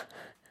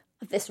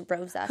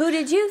 Who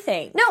did you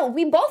think? No,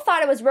 we both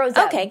thought it was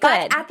Rosa. Okay, good.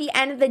 But at the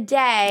end of the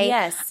day,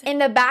 yes, in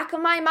the back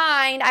of my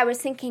mind, I was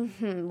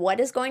thinking, what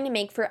is going to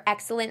make for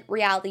excellent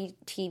reality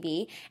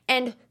TV?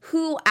 And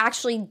who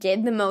actually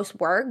did the most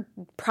work,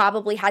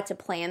 probably had to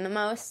plan the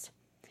most?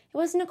 It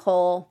was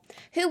Nicole,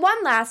 who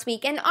won last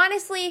week. And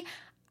honestly,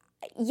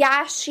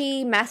 yeah,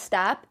 she messed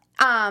up.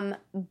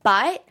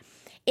 But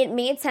it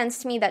made sense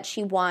to me that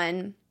she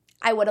won.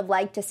 I would have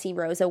liked to see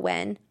Rosa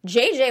win.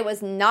 JJ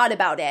was not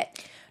about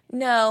it.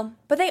 No,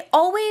 but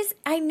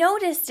I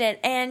noticed it,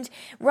 and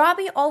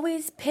Robbie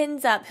always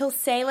pins up, he'll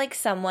say, like,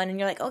 someone, and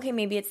you're like, okay,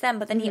 maybe it's them,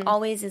 but then he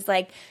always is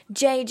like,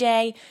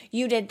 JJ,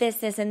 you did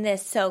this, and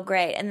this so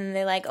great, and then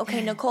they're like,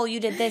 okay, Nicole, you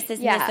did this,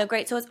 and this so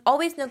great, so it's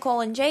always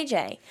Nicole and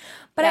JJ,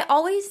 but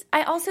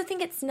I also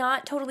think it's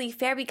not totally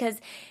fair, because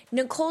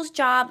Nicole's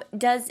job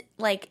does,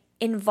 like,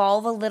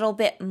 involve a little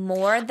bit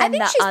more than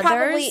the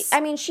others.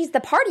 She's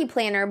the party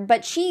planner,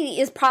 but she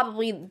is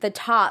probably the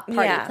top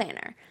party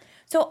planner.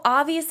 So,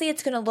 obviously,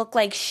 it's going to look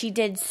like she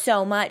did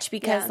so much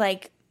because,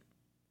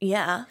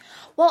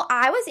 Well,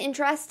 I was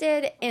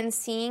interested in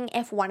seeing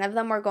if one of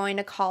them were going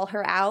to call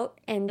her out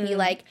and be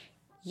like,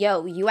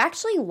 yo, you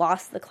actually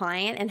lost the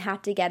client and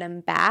have to get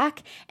him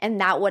back.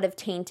 And that would have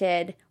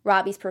tainted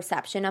Robbie's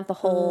perception of the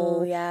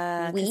whole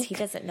week. He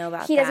doesn't know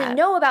about that. He doesn't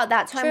know about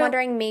that. So I'm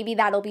wondering maybe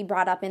that'll be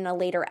brought up in a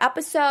later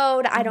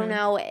episode. I don't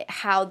know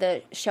how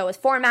the show is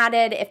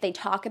formatted, if they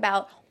talk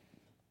about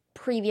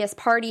previous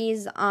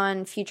parties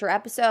on future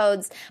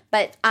episodes,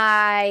 but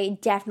I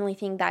definitely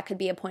think that could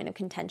be a point of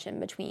contention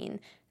between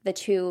the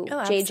two,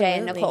 JJ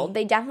and Nicole.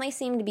 They definitely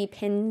seem to be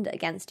pinned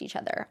against each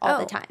other all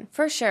the time.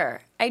 For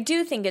sure. I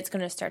do think it's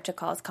going to start to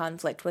cause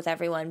conflict with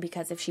everyone,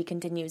 because if she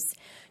continues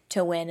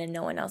to win and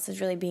no one else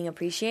is really being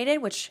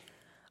appreciated, which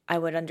I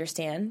would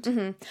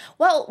understand.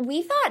 Well,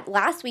 we thought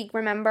last week,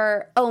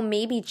 remember,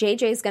 maybe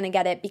JJ's going to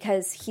get it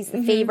because he's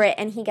the favorite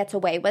and he gets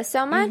away with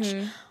so much.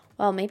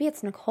 Well, maybe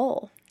it's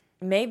Nicole.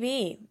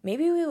 Maybe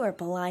we were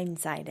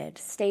blindsided.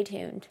 Stay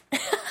tuned.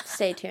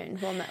 Stay tuned.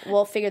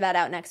 We'll figure that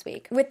out next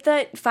week. With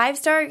the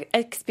 5-star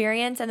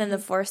experience and then the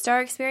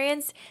 4-star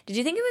experience, did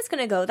you think it was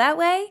going to go that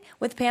way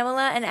with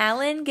Pamela and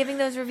Alan giving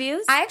those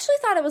reviews? I actually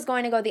thought it was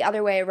going to go the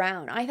other way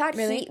around. I thought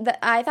really?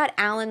 I thought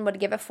Alan would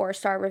give a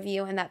 4-star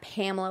review and that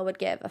Pamela would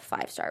give a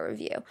 5-star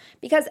review.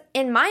 Because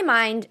in my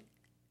mind,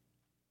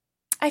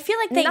 I feel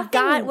like they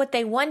got what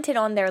they wanted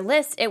on their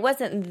list. It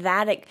wasn't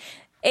that...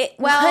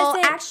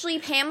 Actually,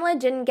 Pamela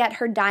didn't get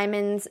her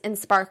diamonds and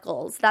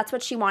sparkles. That's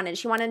what she wanted.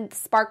 She wanted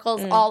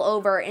sparkles all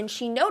over, and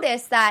she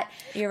noticed that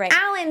You're right.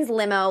 Alan's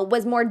limo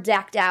was more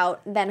decked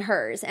out than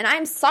hers. And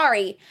I'm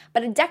sorry,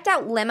 but a decked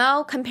out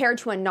limo compared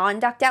to a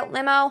non-decked out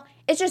limo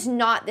is just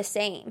not the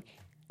same.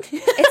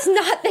 It's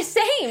not the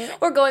same.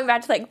 We're going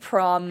back to like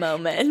prom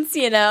moments,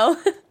 you know?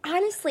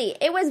 Honestly,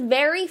 it was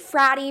very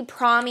fratty,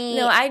 promy.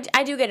 No, I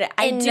do get it.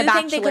 I do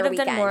think they could have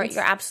done more. weekend.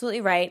 You're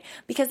absolutely right.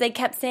 Because they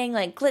kept saying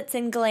like glitz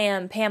and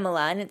glam,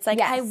 Pamela. And it's like,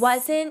 Yes. I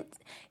wasn't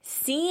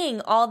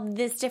seeing all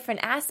this different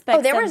aspects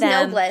Oh, there of was no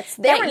them glitz.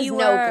 There that was you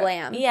no were-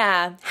 glam.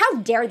 Yeah. How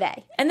dare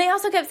they? And they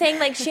also kept saying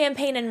like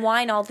champagne and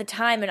wine all the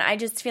time. And I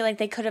just feel like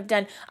they could have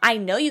done, I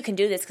know you can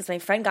do this because my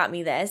friend got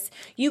me this.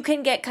 You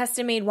can get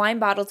custom made wine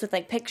bottles with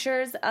like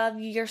pictures of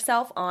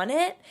yourself on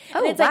it.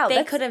 And Oh, it's wow, like they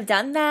that's- could have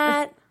done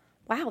that.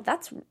 Wow,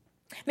 that's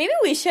Maybe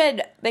we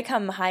should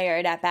become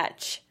hired at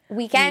Batch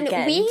weekend.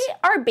 We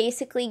are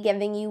basically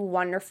giving you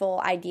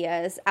wonderful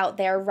ideas out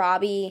there.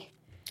 Robbie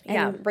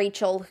and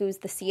Rachel, who's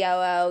the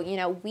COO, you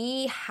know,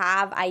 we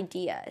have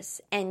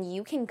ideas, and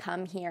you can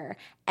come here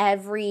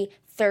every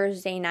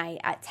Thursday night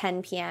at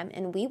 10 p.m.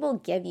 and we will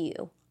give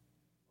you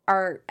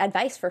our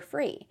advice for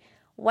free.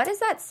 What does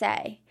that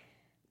say?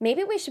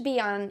 Maybe we should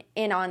be on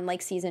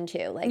like season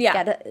 2, like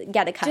get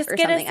a cut Just or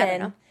get something. us I don't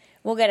in. know.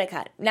 We'll get a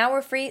cut. Now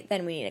we're free,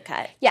 then we need a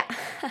cut. Yeah.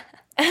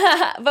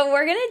 But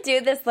we're going to do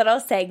this little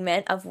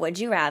segment of Would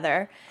You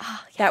Rather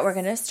that we're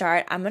going to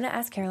start. I'm going to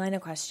ask Caroline a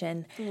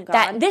question.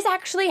 That this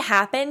actually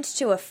happened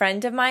to a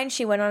friend of mine.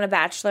 She went on a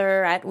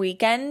Bachelorette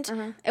weekend.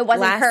 It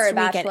wasn't her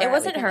weekend. Bachelorette It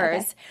wasn't weekend,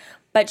 hers. okay.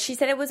 But she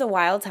said it was a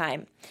wild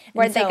time.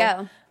 Where'd they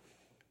go?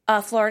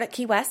 Florida,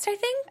 Key West, I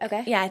think.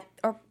 Okay.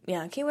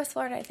 Yeah, Key West,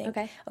 Florida, I think.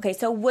 Okay.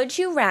 So would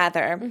you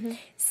rather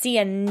see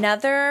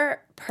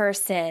another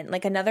person,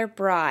 like another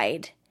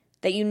bride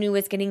that you knew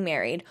was getting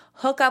married,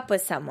 hook up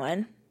with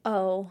someone?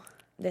 Oh.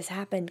 This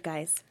happened,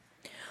 guys.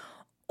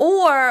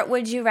 Or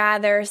would you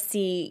rather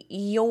see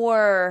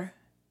your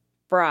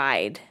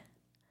bride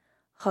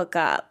hook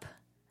up?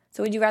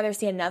 So would you rather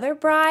see another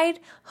bride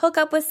hook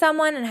up with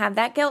someone and have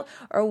that guilt?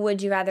 Or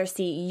would you rather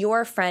see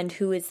your friend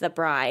who is the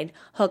bride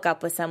hook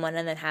up with someone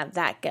and then have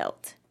that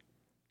guilt?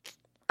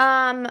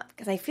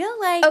 Because I feel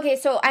like... Okay,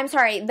 so I'm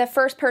sorry. The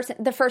first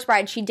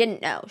bride, she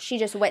didn't know. She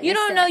just witnessed it. You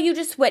don't know, you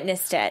just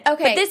witnessed it.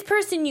 Okay. But this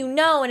person you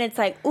know, and it's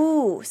like,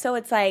 ooh. So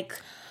it's like...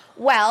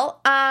 Well,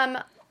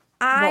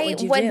 I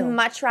would do?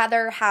 much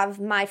rather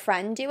have my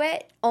friend do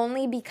it,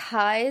 only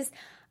because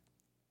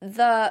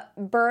the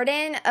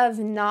burden of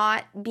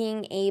not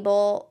being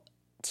able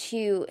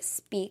to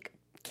speak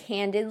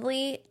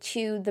candidly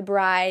to the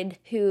bride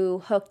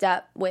who hooked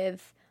up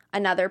with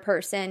another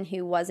person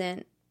who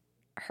wasn't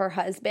her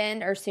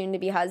husband or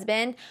soon-to-be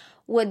husband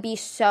would be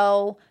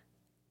so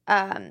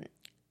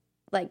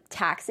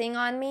taxing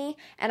on me,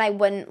 and I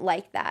wouldn't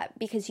like that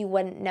because you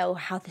wouldn't know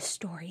how the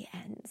story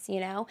ends, you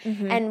know?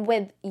 And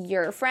with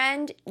your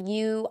friend,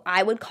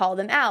 I would call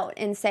them out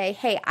and say,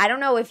 hey, I don't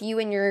know if you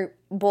and your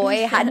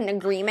boy had an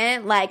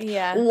agreement,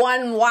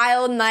 one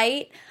wild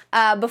night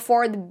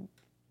before the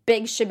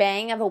big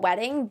shebang of a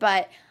wedding,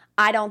 but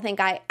I don't think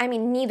I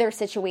mean, neither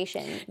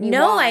situation.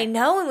 I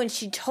know. And when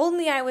she told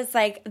me, I was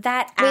like,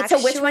 that actually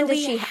so which one did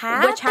she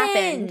happened. Which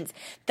happened?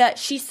 That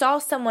she saw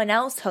someone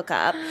else hook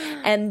up,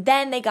 and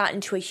then they got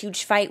into a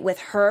huge fight with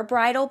her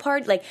bridal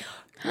party. Like,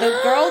 the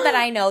girl that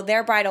I know,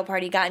 their bridal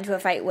party got into a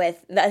fight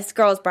with this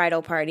girl's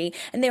bridal party.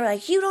 And they were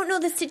like, you don't know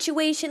the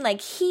situation.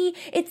 Like,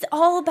 it's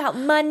all about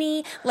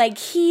money. Like,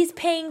 he's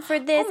paying for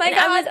this. Oh, my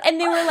God.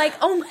 And they were like,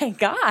 oh, my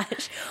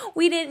gosh.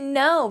 We didn't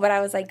know. But I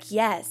was like,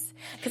 yes.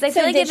 Because I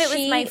feel like if it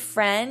was my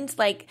friend,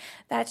 like,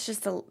 that's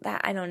just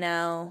I don't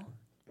know.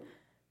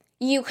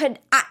 You could,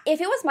 if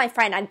it was my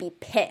friend, I'd be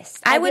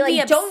pissed. I would be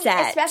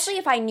upset. Especially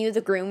if I knew the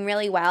groom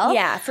really well.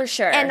 Yeah, for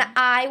sure. And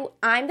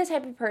I'm the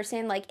type of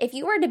person, like, if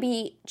you were to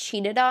be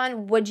cheated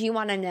on, would you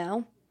want to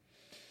know?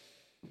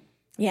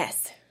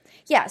 Yes.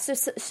 Yeah,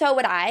 so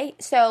would I.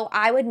 So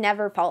I would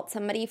never fault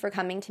somebody for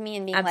coming to me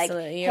and being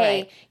Absolutely, like,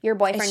 hey, right. your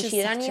boyfriend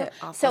cheated on you.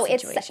 So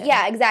situation.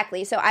 yeah,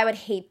 exactly. So I would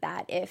hate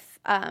that if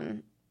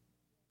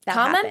that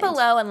Comment happened.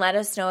 below and let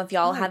us know if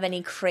y'all have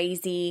any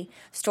crazy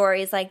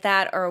stories like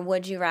that, or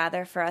would you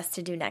rather for us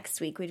to do next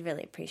week. We'd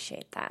really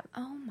appreciate that.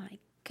 Oh my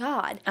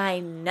God. I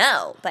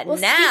know, but Well,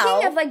 now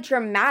speaking of like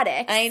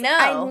dramatics, I know.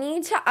 I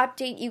need to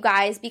update you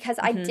guys because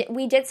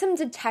we did some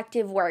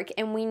detective work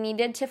and we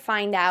needed to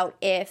find out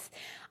if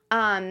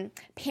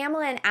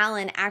Pamela and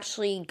Alan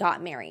actually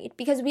got married,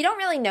 because we don't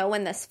really know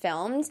when this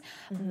filmed,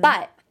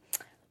 but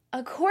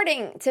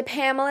according to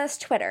Pamela's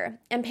Twitter,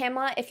 and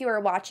Pamela, if you are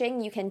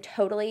watching, you can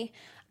totally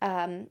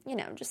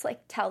just like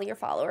tell your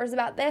followers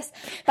about this.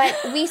 But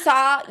we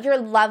saw your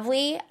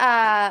lovely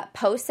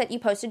post that you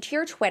posted to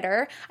your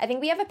Twitter. I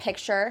think we have a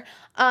picture,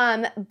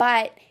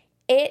 but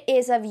it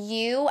is of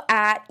you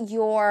at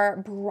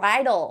your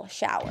bridal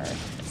shower.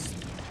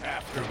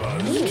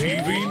 AfterBuzz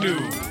TV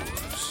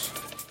News.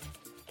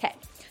 Okay,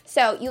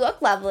 so you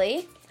look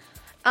lovely.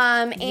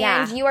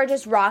 And you are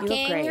just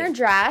rocking your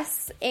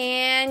dress.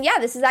 And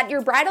this is at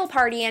your bridal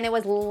party, and it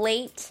was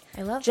late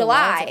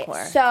July.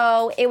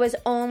 So it was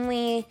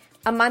only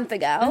a month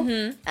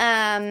ago,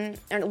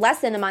 or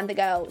less than a month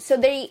ago. So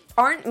they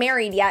aren't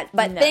married yet,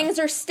 but things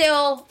are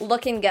still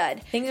looking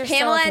good.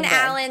 Pamela and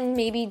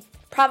Alan,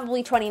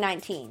 probably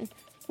 2019.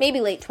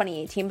 Maybe late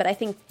 2018, but I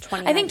think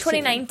 2019. I think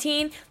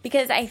 2019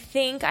 because I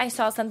think I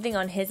saw something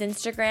on his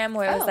Instagram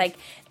where it was like,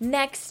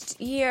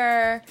 next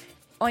year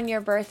on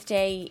your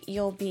birthday,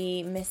 you'll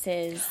be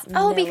Mrs.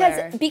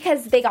 Miller.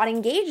 because they got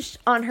engaged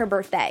on her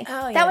birthday.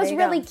 Oh, yeah, that was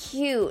really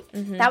cute.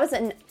 That was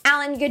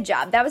Alan, good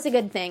job. That was a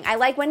good thing. I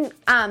like when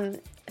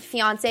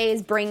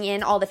fiancés bring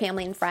in all the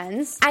family and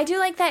friends. I do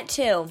like that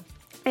too.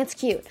 It's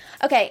cute.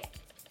 Okay,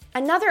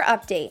 another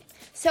update.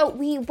 So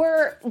we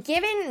were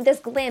given this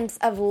glimpse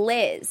of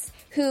Liz,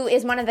 who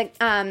is one of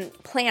the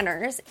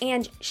planners,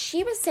 and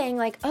she was saying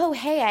like, oh,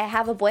 hey, I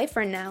have a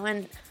boyfriend now,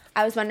 and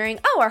I was wondering,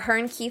 are her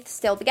and Keith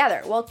still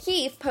together? Well,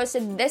 Keith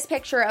posted this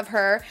picture of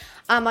her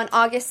on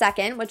August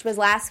 2nd, which was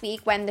last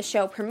week when the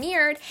show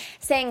premiered,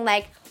 saying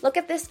like, look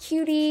at this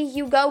cutie,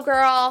 you go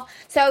girl.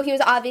 So he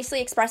was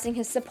obviously expressing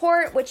his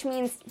support, which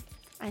means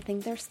I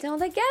think they're still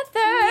together.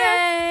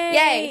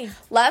 Yay.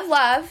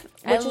 Love,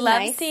 which is nice. I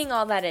love seeing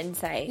all that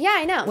insight. Yeah,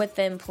 I know. With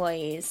the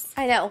employees.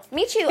 I know.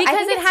 Me too. Because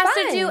I think it has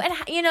to do, and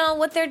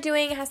what they're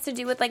doing has to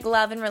do with like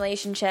love and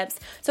relationships.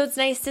 So it's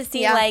nice to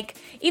see like,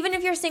 even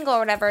if you're single or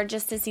whatever,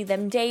 just to see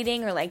them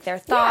dating or like their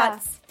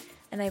thoughts. Yeah.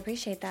 And I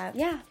appreciate that.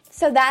 Yeah.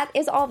 So that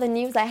is all the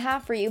news I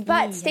have for you.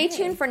 But stay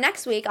tuned for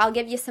next week. I'll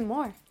give you some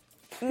more.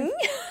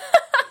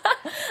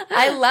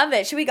 I love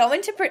it. Should we go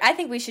into, I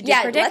think we should do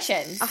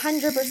predictions.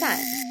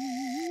 100%.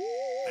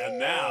 And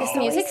now, this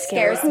music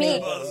scares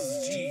me.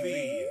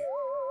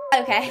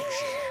 Okay.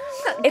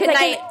 Good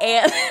night.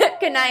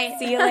 Good night.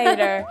 See you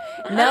later.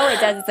 No, it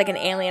does. It's like an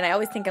alien. I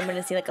always think I'm going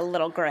to see like a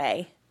little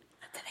gray.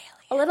 That's an alien.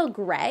 A little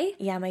gray?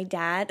 Yeah, my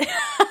dad.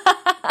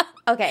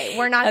 Okay,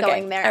 we're not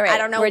going there. All right, I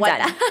don't know we're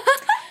done.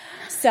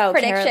 So,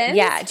 predictions?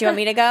 Do you want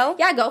me to go?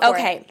 Yeah, go for it.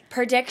 Okay,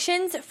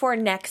 predictions for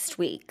next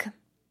week.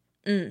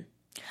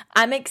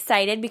 I'm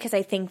excited because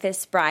I think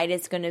this bride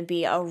is going to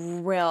be a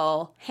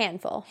real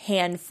handful.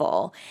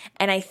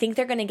 And I think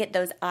they're going to get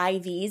those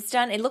IVs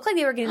done. It looked like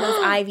they were getting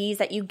those IVs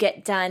that you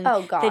get done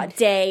the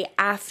day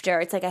after.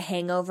 It's like a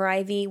hangover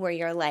IV where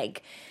you're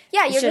like...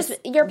 Yeah,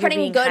 you're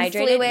putting good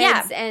hydrated.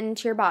 Fluids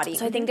into your body.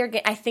 So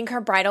I think her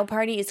bridal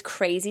party is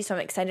crazy, so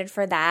I'm excited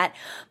for that.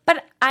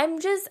 But I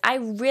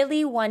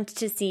really want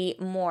to see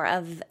more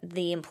of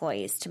the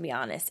employees, to be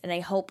honest. And I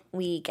hope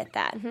we get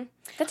that.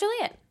 That's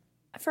really it.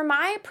 For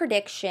my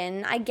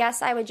prediction, I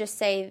guess I would just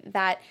say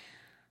that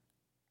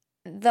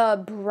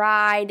the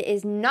bride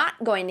is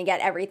not going to get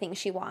everything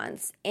she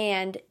wants.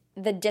 And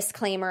the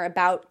disclaimer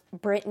about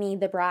Brittany,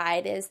 the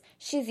bride, is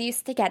she's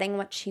used to getting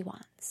what she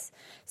wants.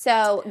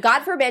 So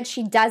God forbid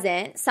she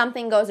doesn't,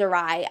 something goes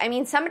awry. I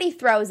mean, somebody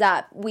throws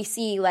up. We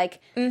see like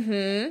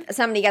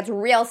somebody gets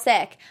real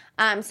sick.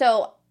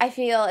 So I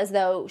feel as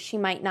though she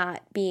might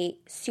not be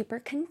super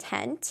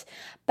content.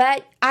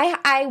 But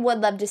I would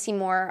love to see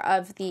more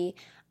of the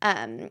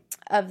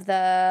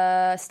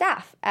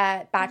staff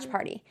at Batch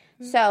Party.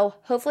 So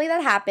hopefully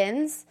that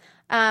happens.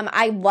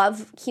 I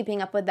love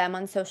keeping up with them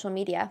on social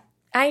media.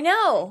 I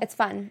know. It's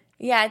fun.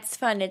 Yeah, it's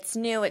fun. It's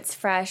new. It's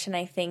fresh. And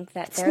I think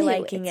that they're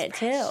liking it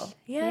too.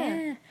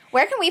 Yeah.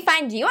 Where can we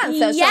find you on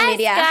social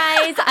media?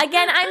 Yes, guys.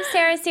 Again, I'm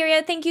Sarah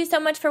Serio. Thank you so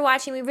much for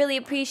watching. We really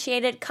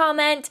appreciate it.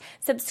 Comment,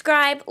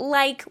 subscribe,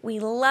 like. We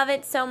love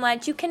it so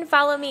much. You can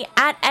follow me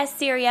at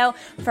 @SSerio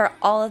for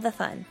all of the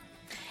fun.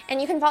 And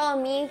you can follow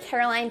me,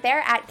 Caroline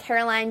Thayer, at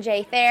Caroline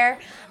J. Thayer.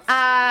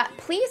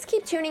 Please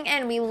keep tuning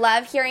in. We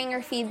love hearing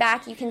your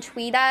feedback. You can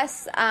tweet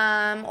us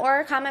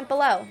or comment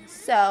below.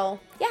 So,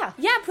 yeah.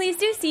 Yeah, please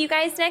do. See you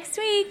guys next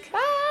week.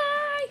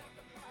 Bye.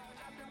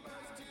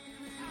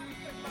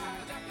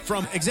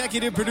 From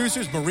executive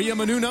producers Maria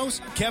Menounos,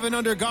 Kevin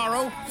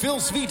Undergaro, Phil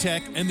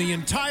Svitek, and the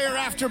entire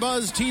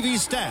AfterBuzz TV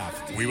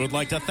staff, we would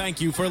like to thank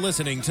you for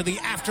listening to the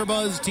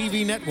AfterBuzz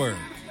TV network.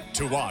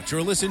 To watch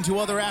or listen to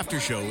other after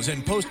shows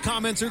and post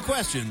comments or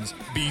questions,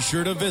 be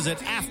sure to visit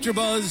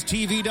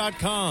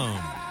AfterBuzzTV.com.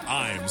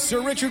 I'm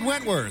Sir Richard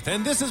Wentworth,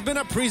 and this has been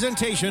a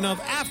presentation of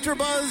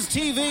AfterBuzz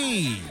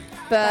TV.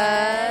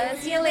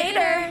 Buzz you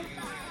later.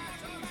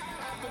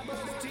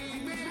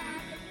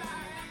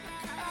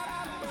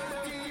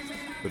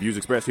 The views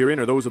expressed herein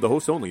are those of the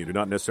hosts only and do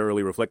not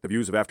necessarily reflect the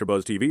views of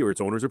AfterBuzz TV or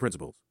its owners or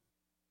principals.